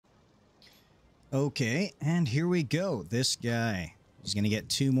Okay, and here we go. This guy. He's going to get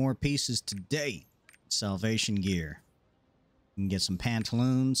 2 more pieces today. Salvation gear. We can get some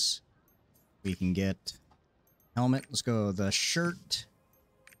pantaloons. We can get helmet. Let's go the shirt.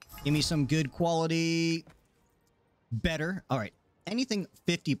 Give me some good quality. Better. All right. Anything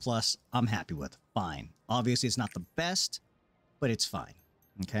 50 plus, I'm happy with. Fine. Obviously, it's not the best, but it's fine.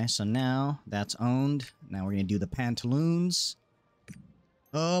 Okay, so now that's owned. Now we're going to do the pantaloons.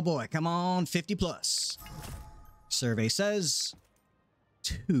 Oh boy, come on, 50 plus. Survey says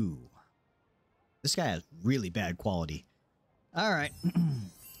 2. This guy has really bad quality. All right.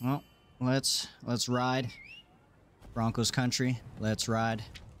 Well, let's ride. Broncos country. Let's ride.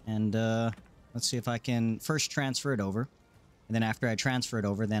 And let's see if I can first transfer it over. And then after I transfer it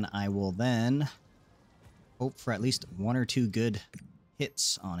over, then I will then hope for at least 1 or 2 good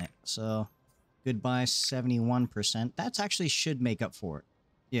hits on it. So goodbye 71%. That's actually should make up for it.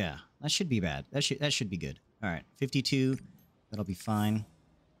 Yeah, that should be bad. That should be good. All right, 52. That'll be fine.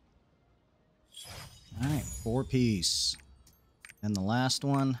 All right, 4 piece. And the last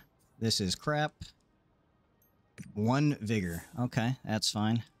one. This is crap. 1 vigor. Okay, that's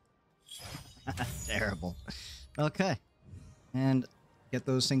fine. Terrible. Okay. And get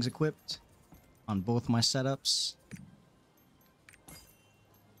those things equipped on both my setups.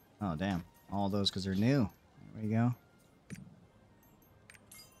 Oh, damn. All those because they're new. There we go.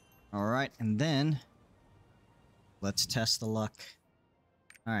 All right, and then let's test the luck.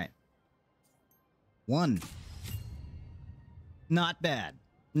 All right. 1. Not bad.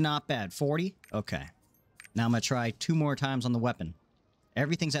 Not bad. 40? Okay. Now I'm going to try 2 more times on the weapon.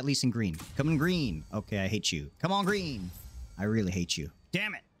 Everything's at least in green. Come in green. Okay, I hate you. Come on, green. I really hate you.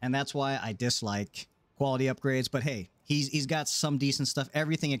 Damn it. And that's why I dislike quality upgrades. But hey, he's got some decent stuff.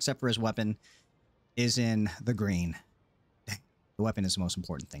 Everything except for his weapon is in the green. The weapon is the most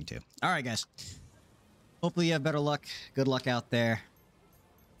important thing, too. All right, guys. Hopefully you have better luck. Good luck out there.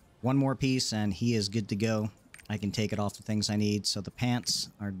 1 more piece, and he is good to go. I can take it off the things I need. So the pants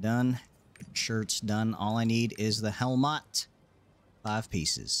are done. Shirt's done. All I need is the helmet. 5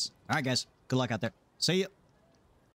 pieces. All right, guys. Good luck out there. See ya.